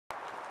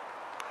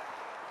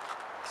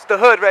It's the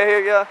hood right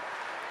here, yo.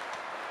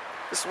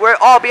 This is where it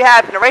all be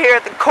happening, right here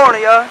at the corner,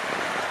 yo.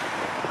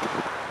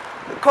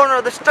 The corner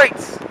of the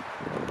streets.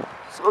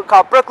 It's what we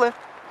call Brooklyn.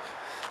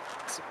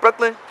 This is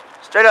Brooklyn.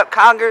 Straight up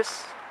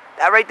Congress.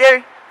 That right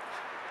there.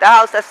 That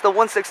house, that's the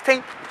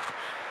 116th.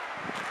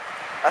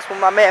 That's when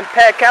my man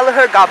Pat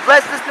Kelleher, God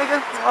bless this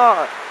nigga.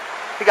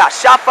 He got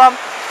shot from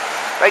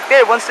right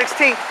there,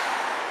 116th.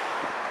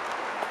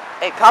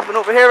 Ain't popping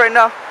over here right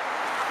now.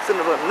 It's in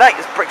the middle of the night.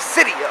 It's Brick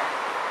City, yo.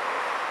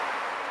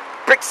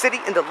 Brick City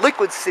in the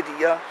Liquid City,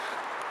 yo.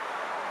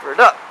 Word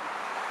up.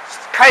 It's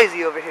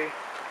crazy over here.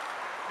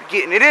 You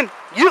getting it in?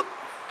 You.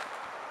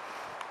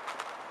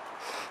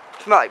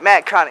 Smell like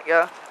mad chronic,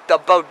 yo. The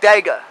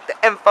bodega. The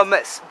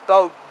infamous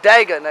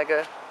bodega,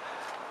 nigga.